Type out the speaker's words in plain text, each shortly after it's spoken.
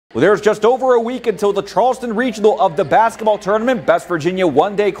Well, there's just over a week until the Charleston Regional of the basketball tournament. Best Virginia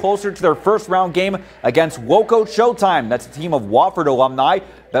one day closer to their first round game against Woco Showtime. That's a team of Wofford alumni.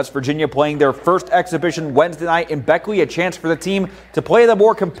 Best Virginia playing their first exhibition Wednesday night in Beckley, a chance for the team to play in a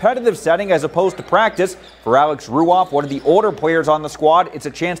more competitive setting as opposed to practice. For Alex Ruoff, one of the older players on the squad, it's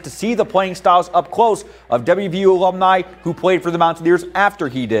a chance to see the playing styles up close of WVU alumni who played for the Mountaineers after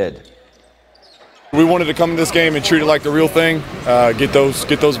he did. We wanted to come to this game and treat it like the real thing, get those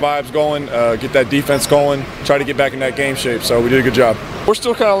vibes going, get that defense going, try to get back in that game shape. So we did a good job. We're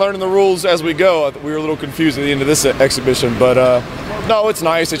still kind of learning the rules as we go. We were a little confused at the end of this exhibition, but no, it's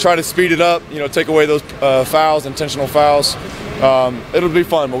nice. They try to speed it up, take away those fouls, intentional fouls. It'll be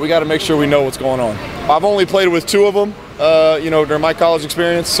fun, but we got to make sure we know what's going on. I've only played with 2 of them, during my college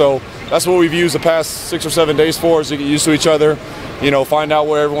experience, so that's what we've used the past 6 or 7 days for, is to get used to each other, find out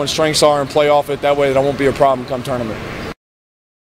where everyone's strengths are and play off it. That way that won't be a problem come tournament.